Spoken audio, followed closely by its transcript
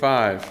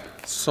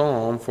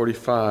Psalm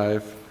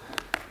 45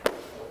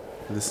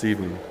 this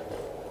evening.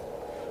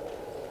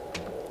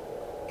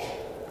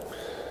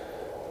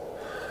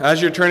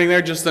 As you're turning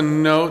there, just a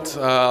note,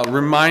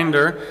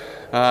 reminder,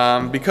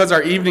 because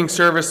our evening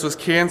service was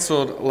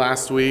canceled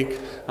last week,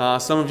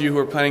 some of you who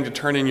are planning to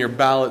turn in your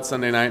ballot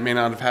Sunday night may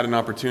not have had an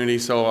opportunity,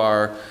 so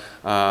our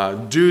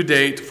due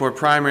date for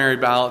primary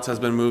ballots has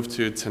been moved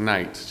to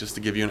tonight, just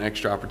to give you an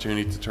extra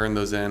opportunity to turn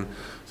those in.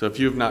 So if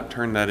you have not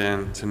turned that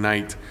in,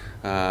 tonight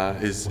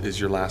is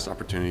your last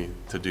opportunity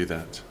to do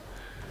that.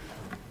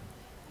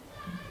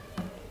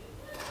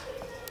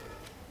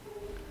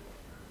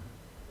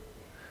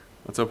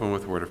 Let's open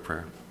with a word of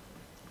prayer.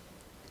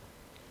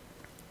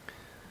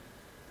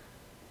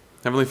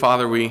 Heavenly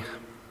Father, we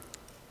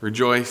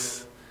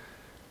rejoice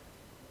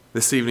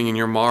this evening in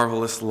your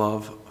marvelous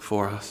love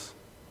for us.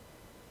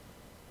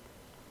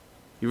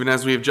 Even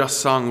as we have just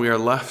sung, we are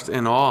left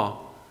in awe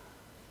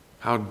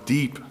how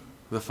deep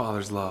the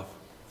Father's love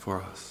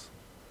for us.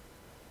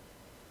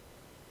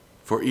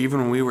 For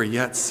even when we were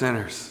yet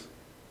sinners,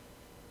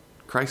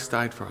 Christ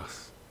died for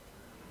us.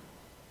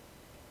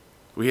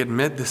 We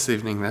admit this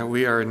evening that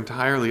we are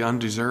entirely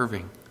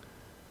undeserving,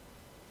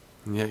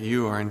 and yet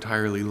you are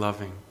entirely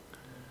loving.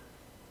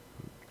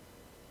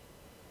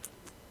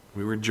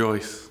 We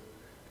rejoice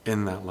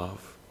in that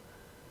love.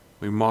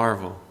 We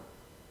marvel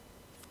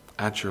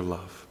at your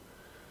love.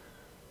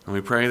 And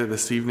we pray that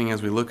this evening,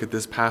 as we look at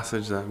this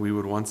passage, that we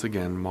would once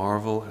again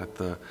marvel at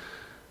the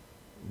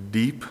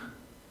deep,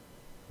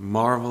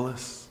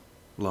 marvelous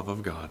love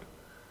of God.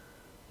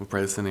 We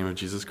pray this in the name of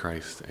Jesus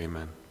Christ.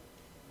 Amen.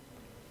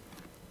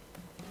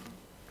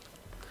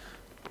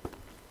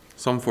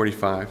 Psalm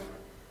 45.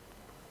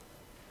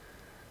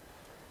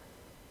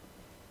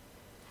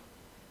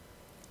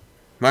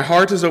 My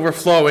heart is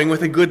overflowing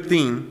with a good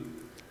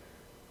theme.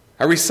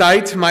 I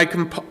recite my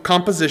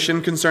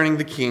composition concerning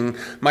the King.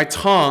 My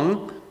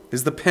tongue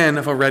is the pen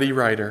of a ready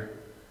writer.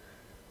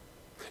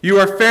 You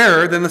are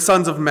fairer than the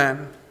sons of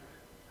men.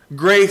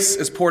 Grace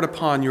is poured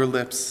upon your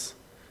lips.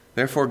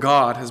 Therefore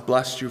God has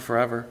blessed you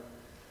forever.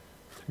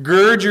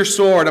 Gird your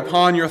sword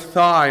upon your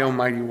thigh, O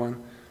mighty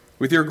one,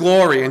 with your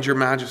glory and your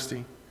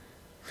majesty.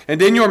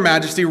 And in your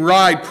majesty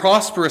ride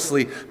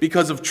prosperously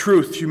because of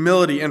truth,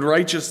 humility, and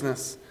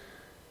righteousness.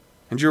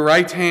 And your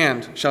right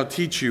hand shall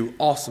teach you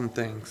awesome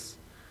things.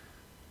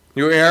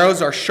 Your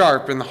arrows are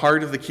sharp in the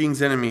heart of the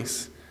king's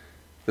enemies.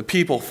 The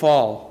people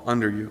fall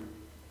under you.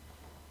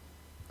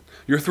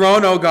 Your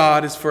throne, O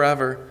God, is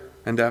forever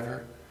and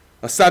ever.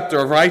 A scepter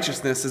of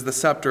righteousness is the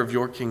scepter of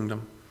your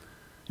kingdom.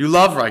 You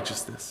love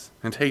righteousness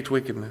and hate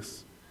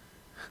wickedness.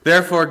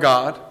 Therefore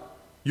God,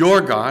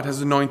 your God,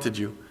 has anointed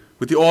you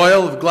with the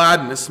oil of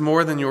gladness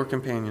more than your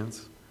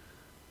companions.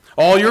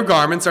 All your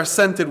garments are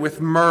scented with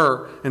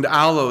myrrh and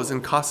aloes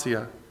and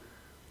cassia,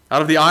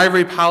 out of the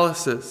ivory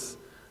palaces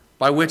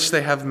by which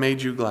they have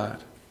made you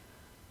glad.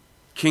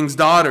 King's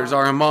daughters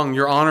are among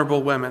your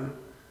honorable women.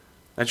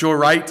 At your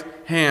right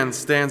hand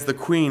stands the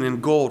queen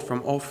in gold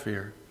from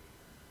Ophir.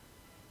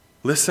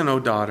 Listen, O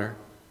daughter,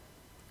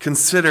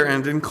 consider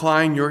and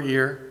incline your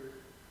ear.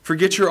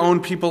 Forget your own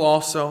people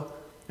also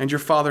and your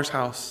father's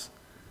house.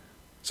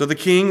 So the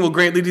king will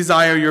greatly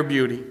desire your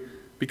beauty,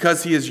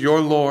 because he is your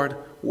Lord.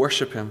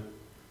 Worship him.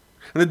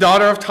 And the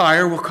daughter of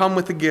Tyre will come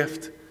with a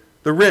gift.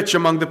 The rich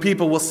among the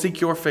people will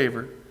seek your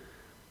favor.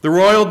 The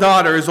royal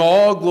daughter is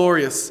all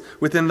glorious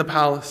within the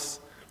palace.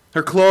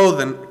 Her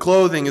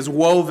clothing is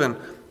woven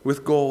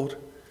with gold.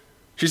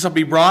 She shall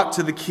be brought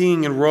to the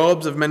king in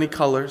robes of many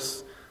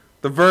colors.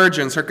 The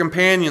virgins, her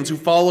companions who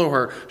follow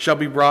her, shall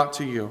be brought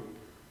to you.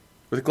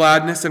 With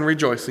gladness and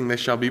rejoicing they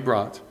shall be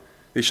brought.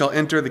 They shall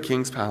enter the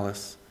king's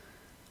palace.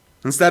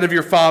 Instead of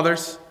your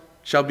fathers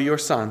shall be your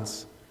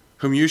sons,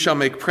 whom you shall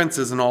make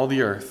princes in all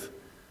the earth.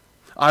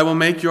 I will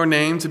make your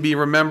name to be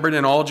remembered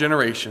in all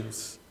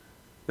generations.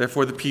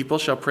 Therefore the people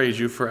shall praise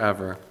you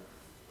forever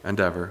and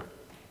ever.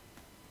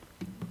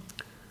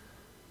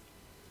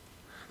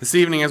 This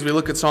evening, as we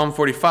look at Psalm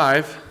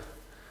 45,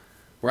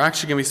 we're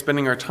actually going to be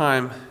spending our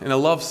time in a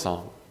love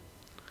song.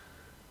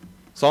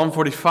 Psalm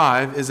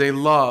 45 is a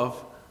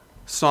love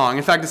song.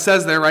 In fact, it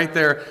says there, right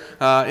there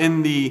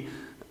in the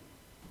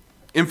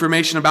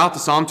information about the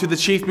psalm, to the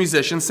chief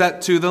musician,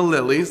 set to the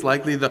lilies,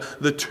 likely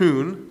the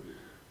tune,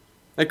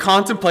 a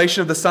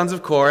contemplation of the sons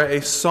of Korah,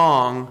 a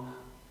song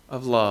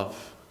of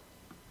love.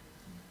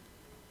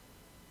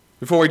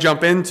 Before we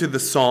jump into the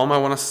psalm, I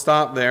want to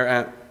stop there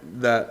at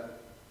that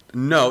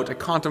note, a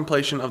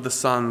contemplation of the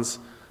sons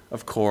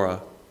of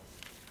Korah.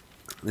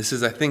 This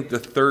is, I think, the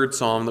third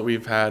psalm that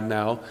we've had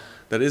now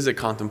that is a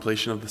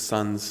contemplation of the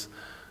sons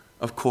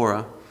of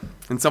Korah.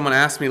 And someone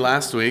asked me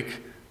last week,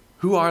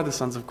 who are the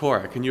sons of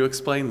Korah? Can you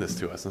explain this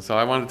to us? And so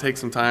I want to take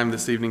some time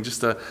this evening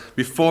just to,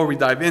 before we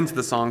dive into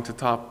the psalm, to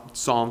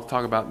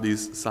talk about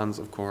these sons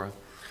of Korah.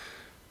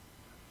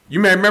 You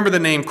may remember the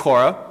name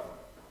Korah.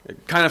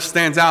 It kind of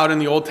stands out in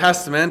the Old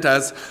Testament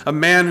as a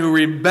man who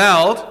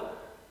rebelled,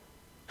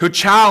 who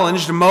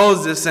challenged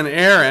Moses and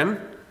Aaron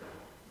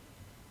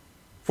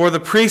for the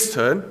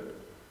priesthood.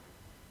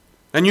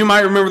 And you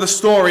might remember the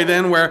story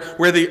then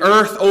where the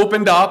earth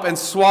opened up and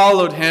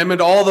swallowed him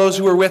and all those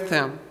who were with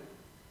him.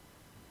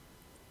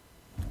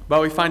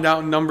 But we find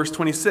out in Numbers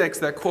 26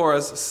 that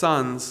Korah's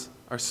sons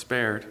are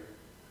spared.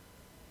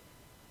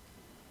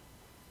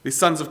 These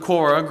sons of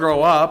Korah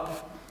grow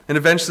up and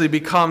eventually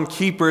become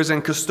keepers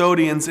and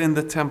custodians in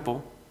the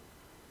temple.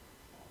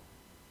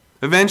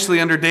 Eventually,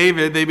 under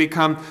David, they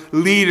become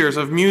leaders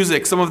of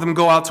music. Some of them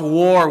go out to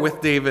war with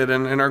David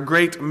and are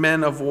great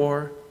men of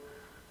war.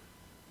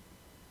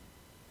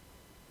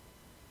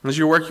 As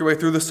you work your way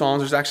through the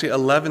Psalms, there's actually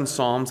 11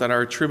 Psalms that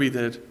are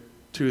attributed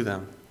to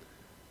them.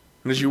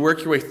 And as you work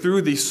your way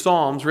through these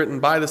Psalms written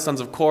by the sons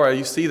of Korah,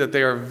 you see that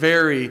they are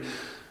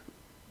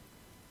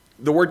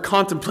the word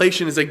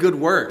contemplation is a good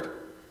word.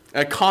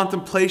 A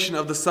contemplation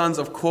of the sons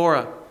of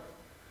Korah.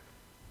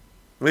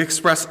 They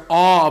express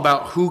awe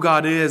about who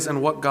God is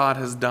and what God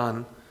has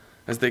done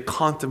as they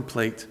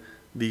contemplate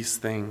these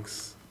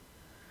things.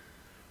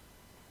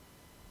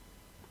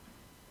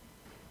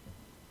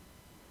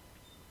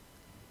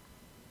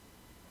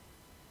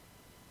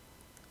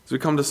 As we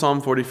come to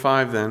Psalm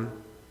 45 then,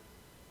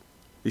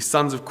 these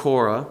sons of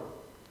Korah,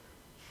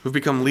 who've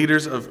become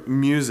leaders of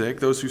music,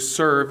 those who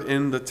serve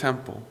in the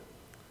temple,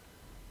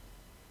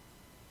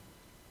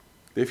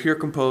 they've here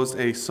composed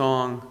a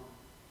song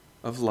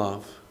of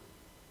love.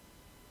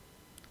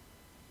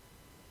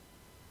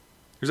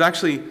 There's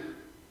actually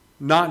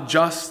not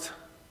just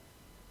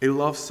a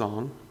love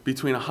song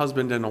between a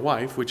husband and a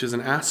wife, which is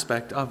an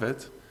aspect of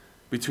it,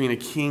 between a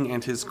king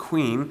and his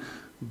queen,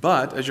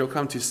 but, as you'll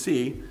come to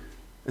see,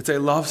 it's a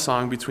love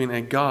song between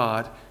a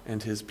God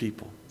and his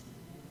people.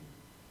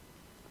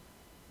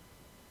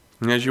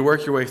 And as you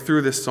work your way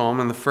through this psalm,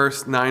 in the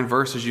first 9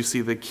 verses you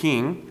see the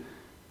king.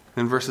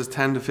 In verses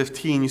 10 to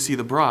 15 you see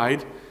the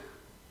bride.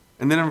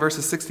 And then in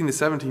verses 16 to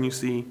 17 you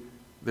see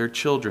their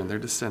children, their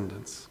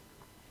descendants.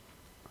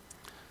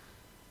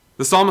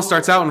 The psalmist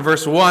starts out in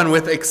verse 1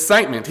 with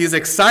excitement. He's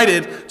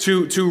excited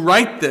to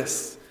write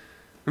this.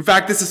 In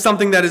fact, this is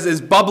something that is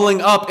bubbling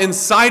up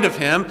inside of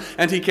him,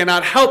 and he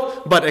cannot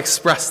help but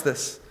express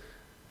this.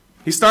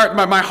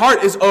 My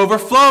heart is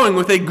overflowing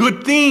with a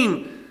good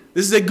theme.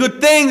 This is a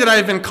good thing that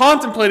I've been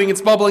contemplating.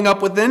 It's bubbling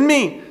up within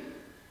me.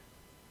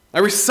 I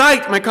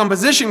recite my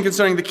composition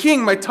concerning the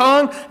king. My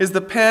tongue is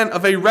the pen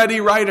of a ready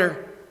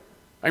writer.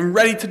 I'm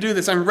ready to do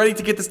this. I'm ready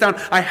to get this down.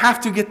 I have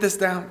to get this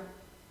down.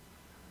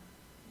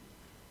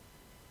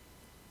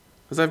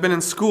 As I've been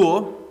in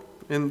school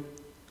in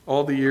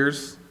all the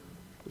years,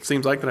 it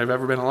seems like, that I've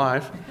ever been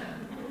alive,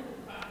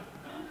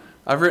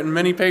 I've written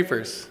many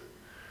papers.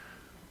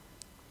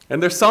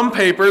 And there's some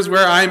papers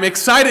where I'm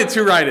excited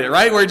to write it,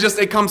 right? Where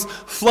it comes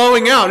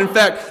flowing out. In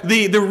fact,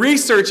 the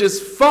research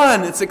is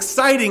fun. It's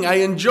exciting. I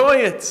enjoy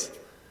it.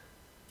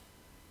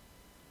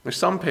 There's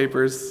some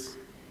papers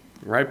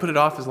where I put it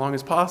off as long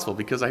as possible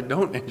because I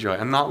don't enjoy it.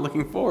 I'm not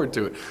looking forward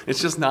to it.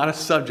 It's just not a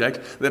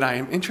subject that I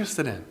am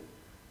interested in.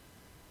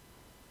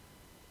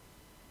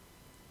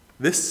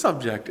 This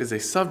subject is a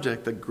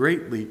subject that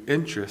greatly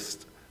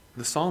interests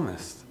the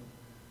psalmist.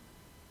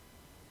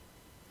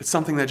 It's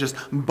something that just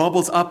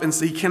bubbles up and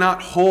he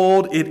cannot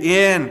hold it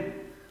in.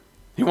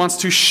 He wants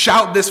to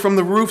shout this from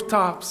the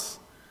rooftops.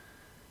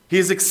 He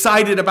is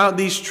excited about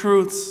these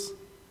truths.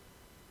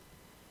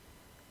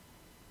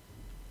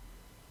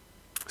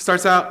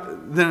 Starts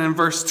out then in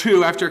verse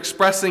 2, after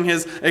expressing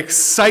his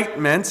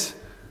excitement,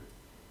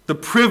 the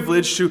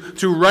privilege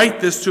to write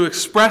this, to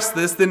express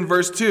this, then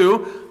verse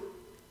 2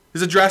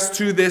 is addressed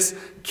to this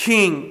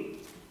king.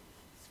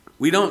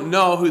 We don't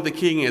know who the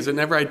king is. It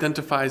never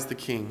identifies the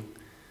king.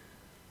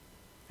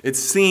 It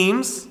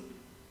seems,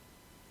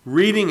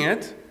 reading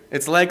it,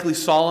 it's likely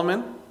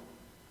Solomon.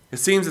 It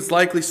seems it's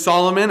likely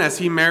Solomon as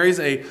he marries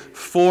a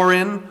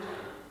foreign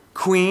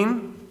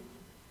queen.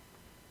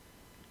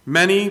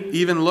 Many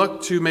even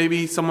look to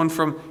maybe someone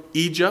from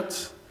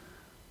Egypt,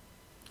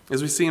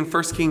 as we see in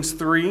 1 Kings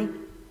 3.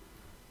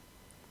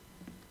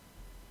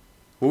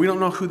 Well, we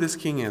don't know who this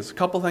king is. A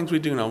couple things we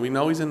do know. We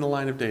know he's in the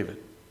line of David.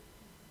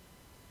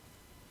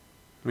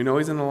 We know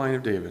he's in the line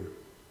of David.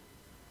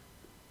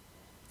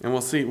 And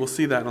we'll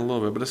see that in a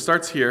little bit. But it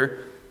starts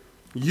here.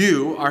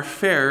 You are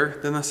fairer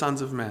than the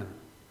sons of men.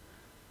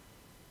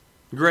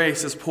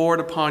 Grace is poured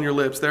upon your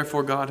lips.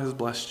 Therefore, God has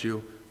blessed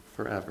you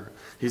forever.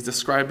 He's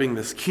describing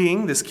this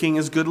king. This king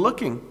is good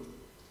looking.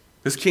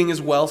 This king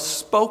is well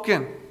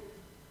spoken.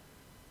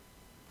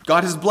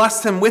 God has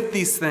blessed him with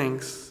these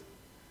things.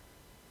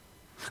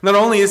 Not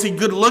only is he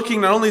good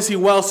looking, not only is he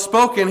well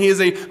spoken, he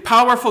is a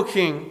powerful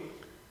king.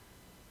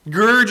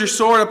 Gird your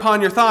sword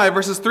upon your thigh.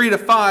 Verses 3 to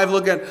 5,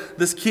 look at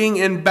this king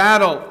in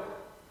battle.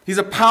 He's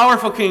a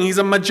powerful king. He's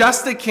a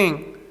majestic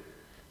king.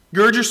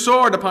 Gird your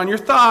sword upon your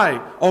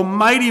thigh, O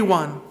mighty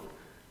one.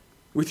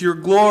 With your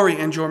glory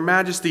and your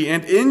majesty,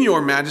 and in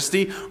your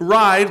majesty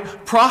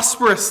ride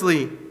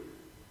prosperously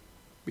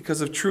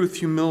because of truth,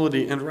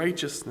 humility, and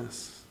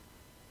righteousness.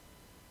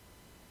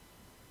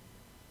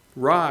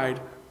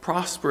 Ride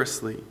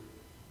prosperously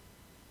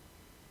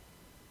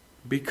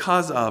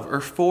because of or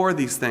for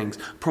these things.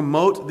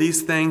 Promote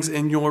these things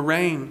in your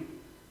reign.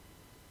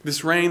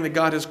 This reign that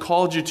God has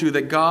called you to,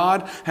 that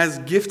God has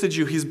gifted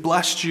you, He's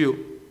blessed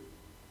you.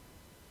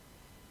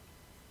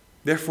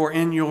 Therefore,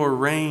 in your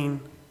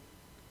reign,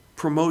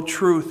 promote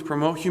truth,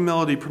 promote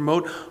humility,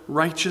 promote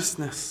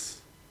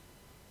righteousness.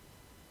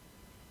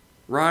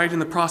 Ride in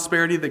the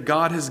prosperity that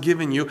God has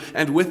given you,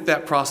 and with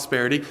that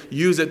prosperity,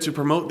 use it to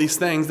promote these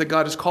things that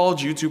God has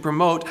called you to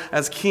promote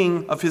as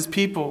king of His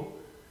people.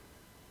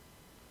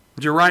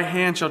 Your right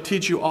hand shall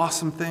teach you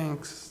awesome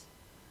things.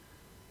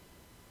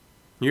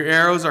 Your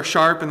arrows are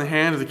sharp in the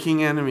hand of the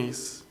king's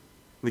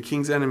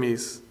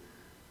enemies.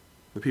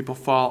 The people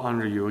fall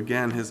under you.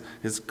 Again,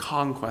 his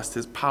conquest,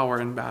 his power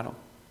in battle.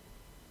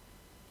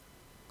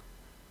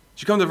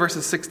 As you come to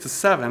verses 6 to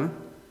 7,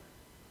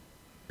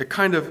 it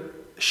kind of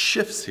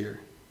shifts here.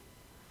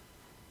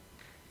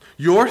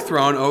 Your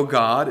throne, O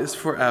God, is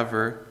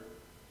forever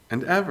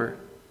and ever.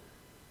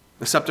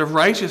 The scepter of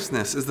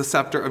righteousness is the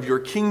scepter of your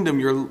kingdom.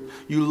 You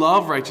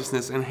love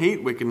righteousness and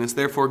hate wickedness.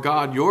 Therefore,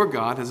 God, your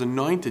God, has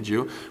anointed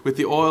you with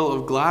the oil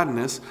of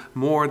gladness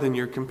more than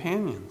your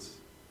companions.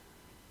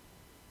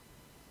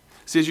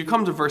 See, as you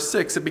come to verse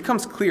 6, it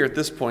becomes clear at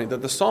this point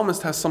that the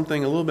psalmist has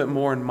something a little bit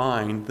more in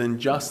mind than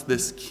just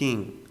this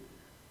king.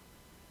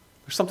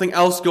 There's something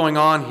else going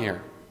on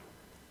here.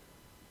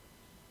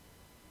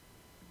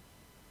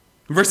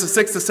 In verses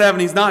 6 to 7,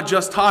 he's not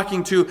just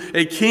talking to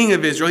a king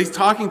of Israel. He's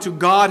talking to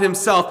God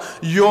Himself.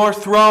 Your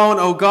throne,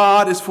 O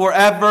God, is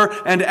forever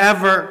and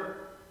ever.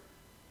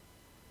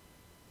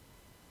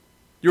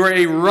 You are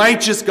a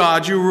righteous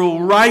God. You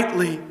rule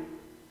rightly.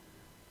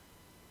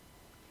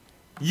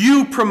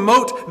 You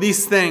promote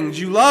these things.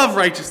 You love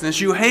righteousness.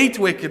 You hate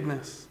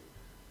wickedness.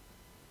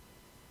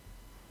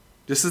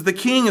 Just as the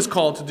king is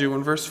called to do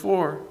in verse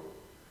 4.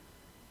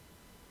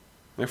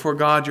 Therefore,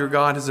 God, your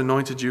God, has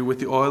anointed you with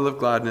the oil of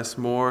gladness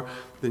more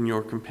than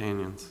your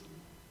companions.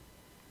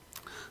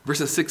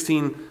 Verses 6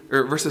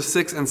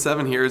 and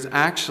 7 here is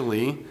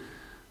actually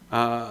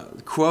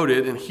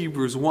quoted in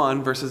Hebrews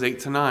 1, verses 8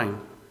 to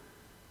 9.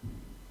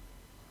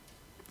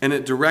 And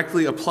it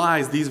directly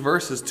applies these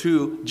verses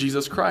to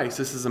Jesus Christ.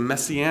 This is a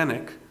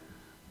messianic.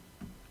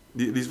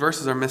 These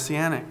verses are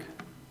messianic.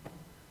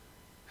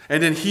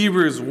 And in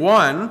Hebrews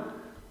 1,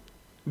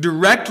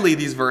 directly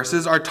these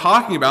verses are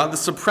talking about the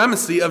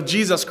supremacy of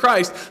Jesus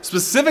Christ,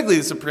 specifically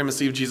the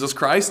supremacy of Jesus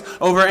Christ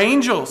over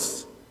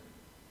angels.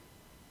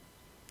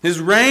 His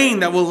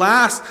reign that will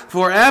last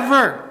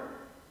forever.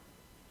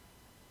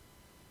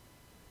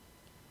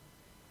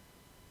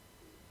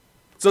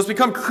 So it's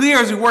become clear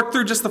as we work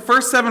through just the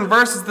first 7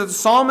 verses that the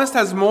psalmist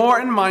has more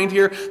in mind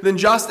here than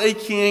just a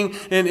king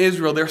in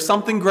Israel. There's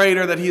something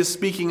greater that he is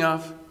speaking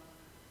of.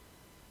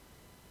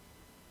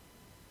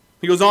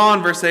 He goes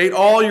on, verse 8,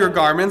 all your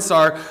garments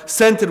are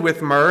scented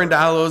with myrrh and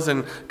aloes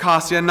and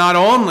cassia. Not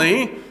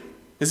only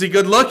is he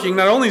good looking,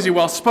 not only is he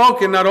well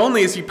spoken, not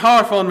only is he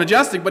powerful and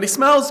majestic, but he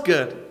smells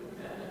good.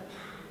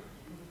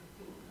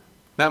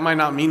 That might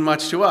not mean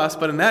much to us,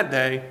 but in that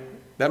day,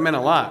 that meant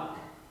a lot.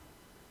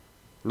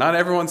 Not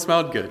everyone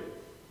smelled good.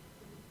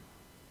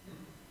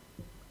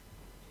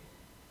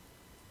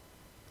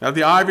 Of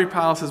the ivory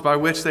palaces by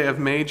which they have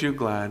made you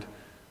glad,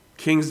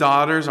 king's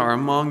daughters are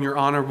among your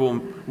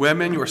honorable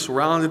women. You are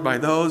surrounded by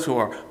those who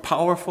are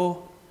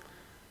powerful.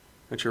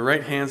 At your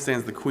right hand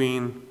stands the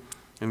queen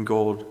in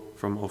gold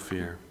from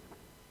Ophir.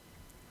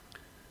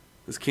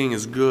 This king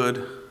is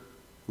good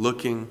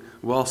looking,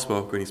 well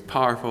spoken. He's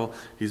powerful.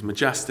 He's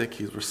majestic.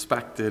 He's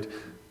respected.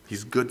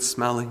 He's good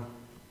smelling.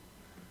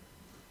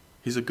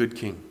 He's a good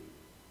king.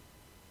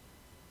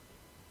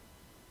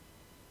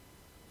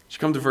 As you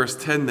come to verse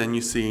 10, then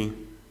you see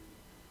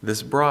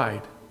this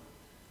bride.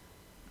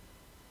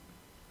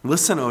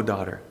 Listen, O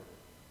daughter.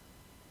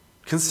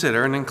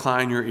 Consider and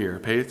incline your ear.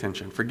 Pay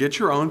attention. Forget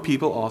your own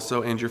people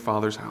also and your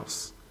father's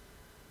house.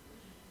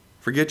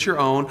 Forget your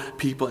own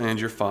people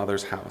and your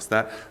father's house.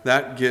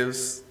 That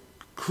gives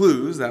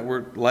clues that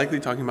we're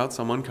likely talking about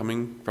someone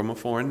coming from a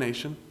foreign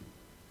nation.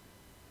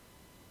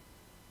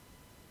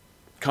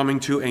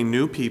 Coming to a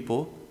new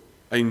people,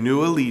 a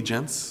new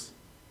allegiance.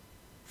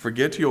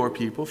 Forget your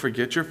people,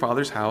 forget your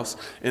father's house.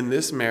 In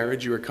this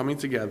marriage, you are coming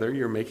together,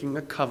 you're making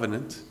a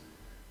covenant.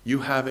 You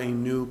have a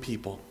new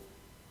people.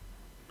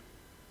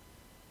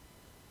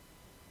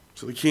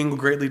 So the king will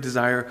greatly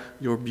desire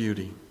your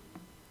beauty.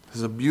 This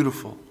is a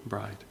beautiful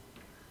bride.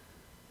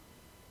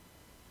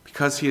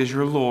 Because he is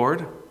your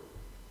Lord,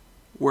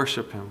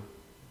 worship him.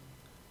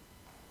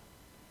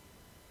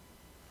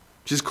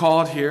 She's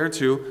called here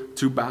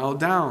to bow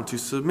down, to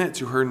submit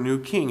to her new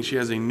king. She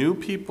has a new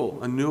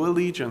people, a new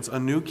allegiance, a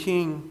new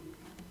king.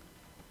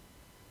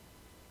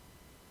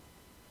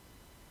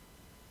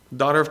 The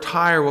daughter of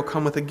Tyre will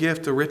come with a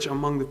gift. The rich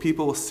among the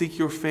people will seek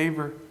your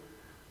favor.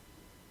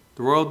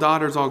 The royal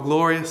daughter is all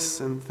glorious,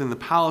 and within the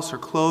palace her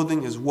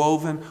clothing is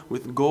woven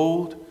with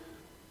gold.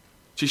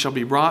 She shall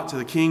be brought to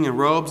the king in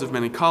robes of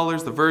many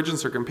colors. The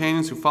virgins, her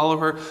companions who follow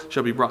her,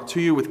 shall be brought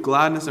to you with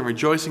gladness and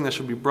rejoicing that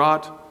shall be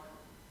brought.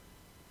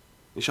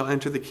 They shall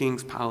enter the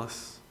king's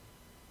palace.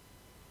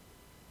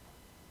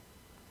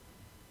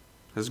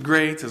 As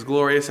great, as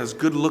glorious, as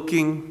good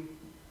looking,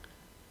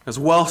 As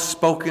well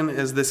spoken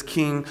as this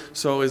king,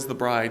 so is the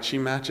bride. She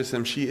matches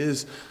him. She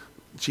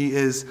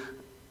is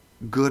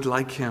good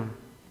like him.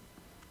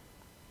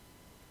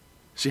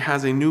 She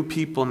has a new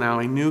people now,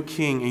 a new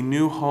king, a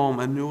new home,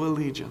 a new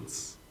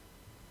allegiance.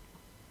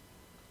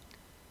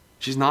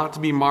 She's not to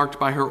be marked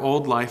by her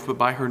old life, but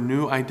by her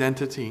new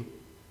identity.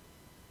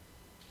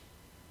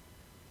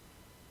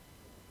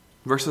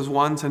 Verses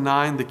 1 to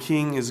 9, the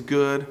king is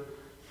good.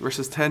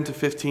 Verses 10 to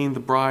 15, the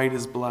bride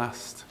is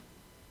blessed.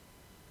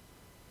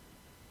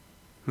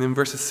 And then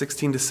verses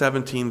 16 to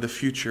 17, the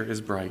future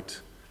is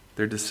bright,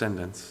 their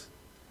descendants.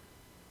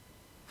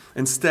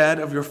 Instead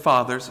of your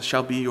fathers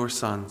shall be your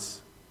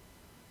sons,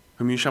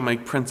 whom you shall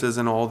make princes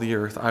in all the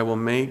earth. I will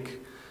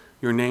make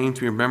your name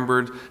to be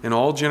remembered in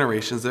all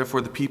generations.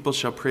 Therefore the people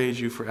shall praise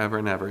you forever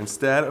and ever.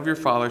 Instead of your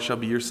fathers shall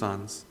be your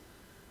sons.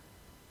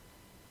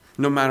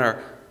 No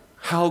matter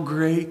how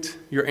great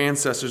your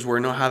ancestors were,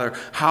 no matter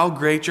how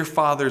great your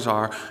fathers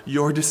are,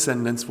 your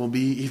descendants will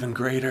be even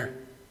greater.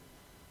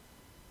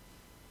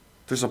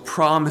 There's a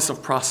promise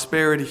of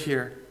prosperity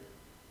here.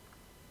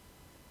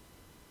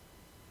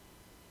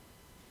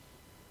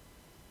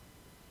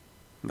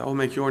 That will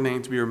make your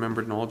name to be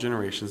remembered in all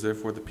generations.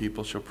 Therefore, the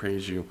people shall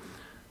praise you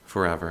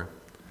forever.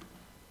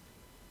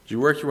 As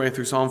you work your way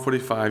through Psalm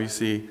 45, you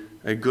see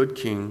a good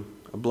king,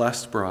 a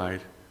blessed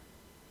bride,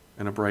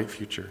 and a bright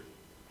future.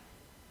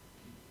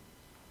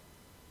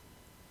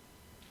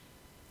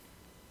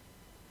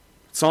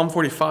 Psalm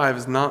 45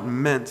 is not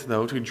meant,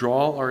 though, to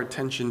draw our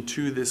attention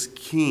to this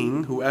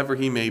king, whoever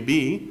he may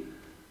be,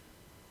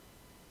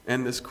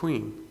 and this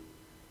queen.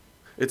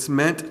 It's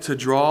meant to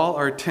draw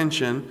our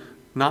attention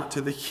not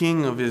to the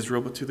king of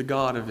Israel, but to the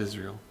God of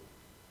Israel.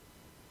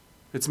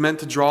 It's meant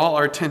to draw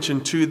our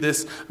attention to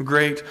this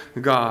great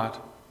God.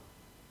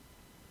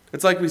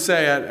 It's like we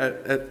say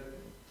at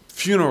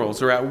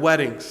funerals or at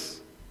weddings.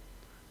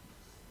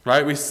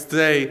 Right? We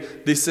say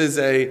this is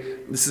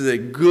a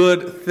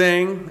good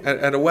thing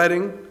at a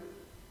wedding,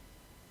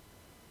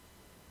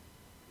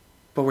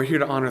 but we're here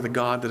to honor the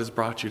God that has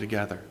brought you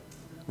together.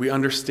 We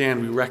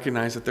understand, we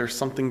recognize that there's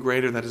something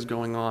greater that is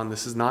going on.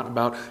 This is not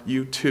about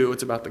you two,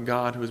 it's about the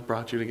God who has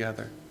brought you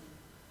together.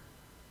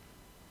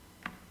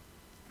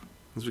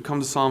 As we come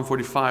to Psalm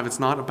 45, it's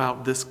not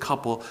about this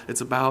couple,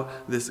 it's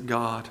about this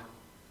God.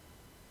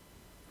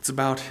 It's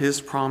about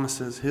his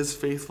promises, his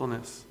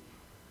faithfulness.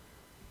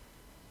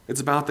 It's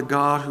about the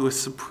God who is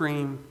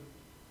supreme,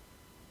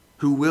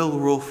 who will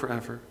rule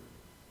forever.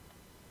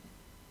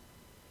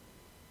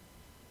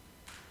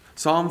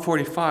 Psalm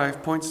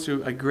 45 points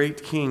to a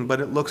great king, but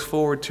it looks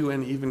forward to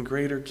an even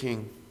greater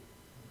king.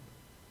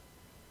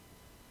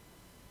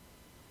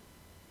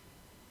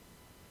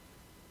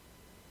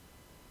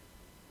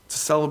 It's a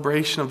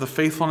celebration of the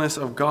faithfulness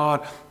of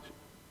God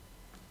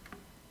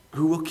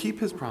who will keep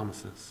his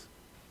promises.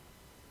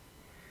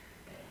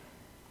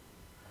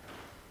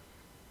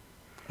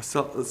 A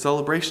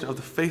celebration of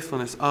the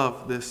faithfulness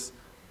of this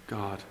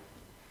God.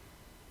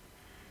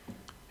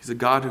 He's a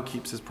God who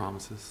keeps his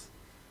promises.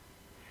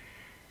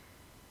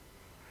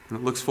 And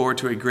it looks forward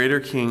to a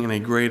greater king and a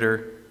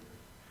greater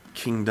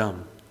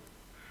kingdom.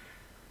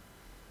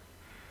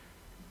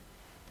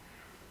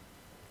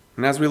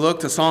 And as we look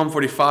to Psalm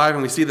 45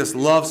 and we see this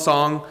love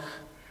song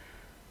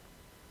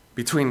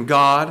between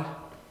God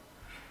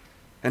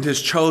and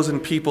his chosen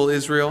people,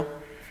 Israel,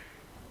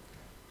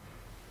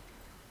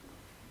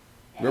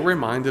 we're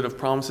reminded of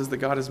promises that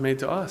God has made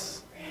to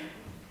us,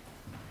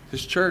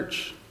 his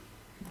church.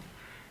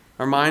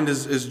 Our mind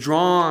is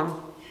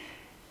drawn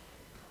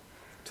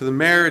to the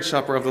marriage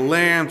supper of the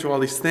Lamb, to all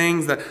these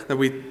things that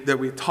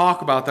we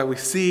talk about, that we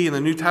see in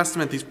the New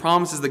Testament, these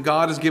promises that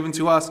God has given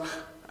to us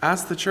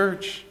as the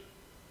church.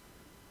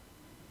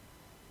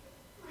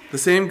 The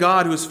same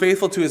God who is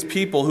faithful to his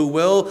people, who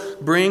will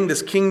bring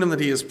this kingdom that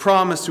he has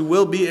promised, who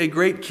will be a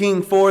great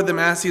king for them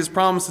as he has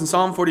promised in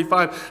Psalm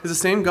 45, is the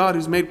same God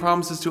who's made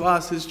promises to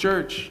us, his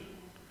church.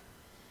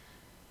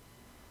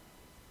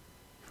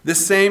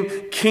 This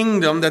same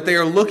kingdom that they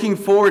are looking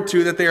forward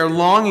to, that they are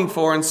longing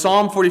for in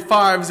Psalm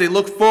 45, as they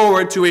look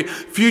forward to a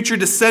future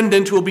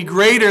descendant who will be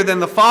greater than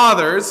the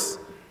fathers,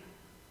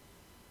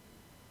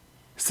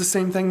 it's the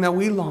same thing that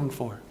we long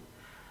for.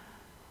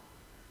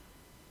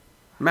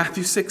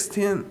 Matthew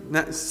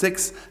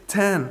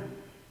 6:10.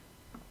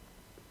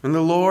 In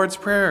the Lord's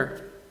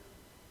Prayer,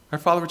 our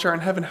Father which art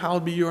in heaven,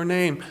 hallowed be your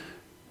name.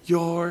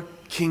 Your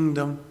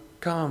kingdom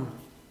come.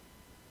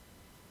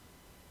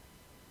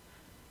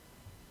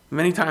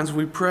 Many times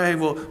we pray,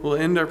 we'll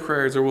end our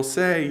prayers, or we'll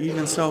say,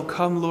 even so,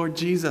 come Lord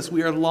Jesus.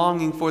 We are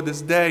longing for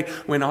this day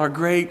when our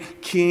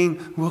great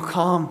King will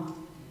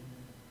come.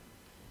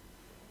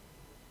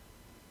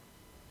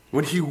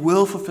 When he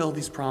will fulfill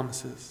these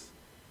promises.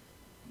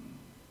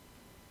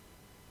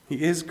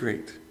 He is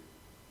great.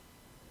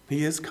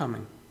 He is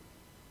coming.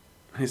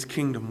 His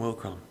kingdom will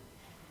come.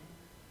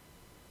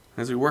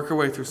 As we work our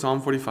way through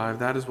Psalm 45,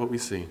 that is what we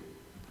see.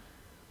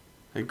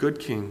 A good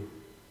king,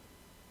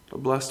 a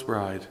blessed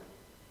bride,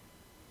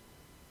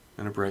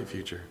 and a bright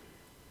future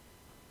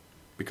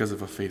because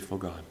of a faithful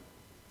God.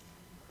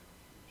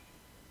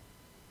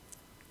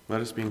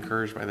 Let us be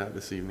encouraged by that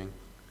this evening.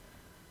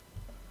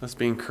 Let's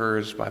be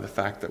encouraged by the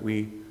fact that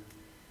we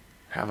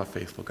have a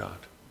faithful God,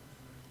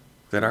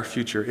 that our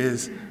future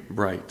is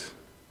bright.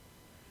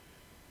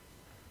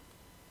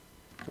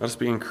 Let us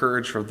be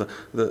encouraged for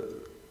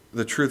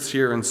the truths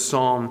here in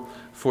Psalm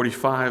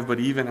 45, but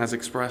even as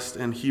expressed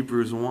in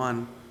Hebrews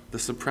 1, the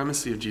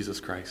supremacy of Jesus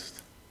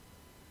Christ.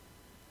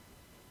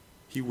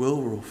 He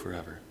will rule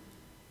forever.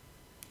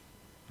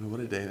 And what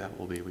a day that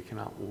will be. We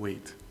cannot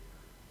wait.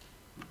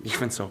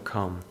 Even so,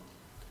 come,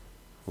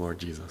 Lord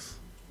Jesus.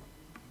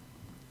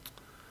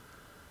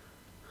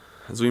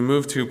 As we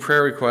move to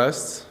prayer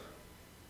requests,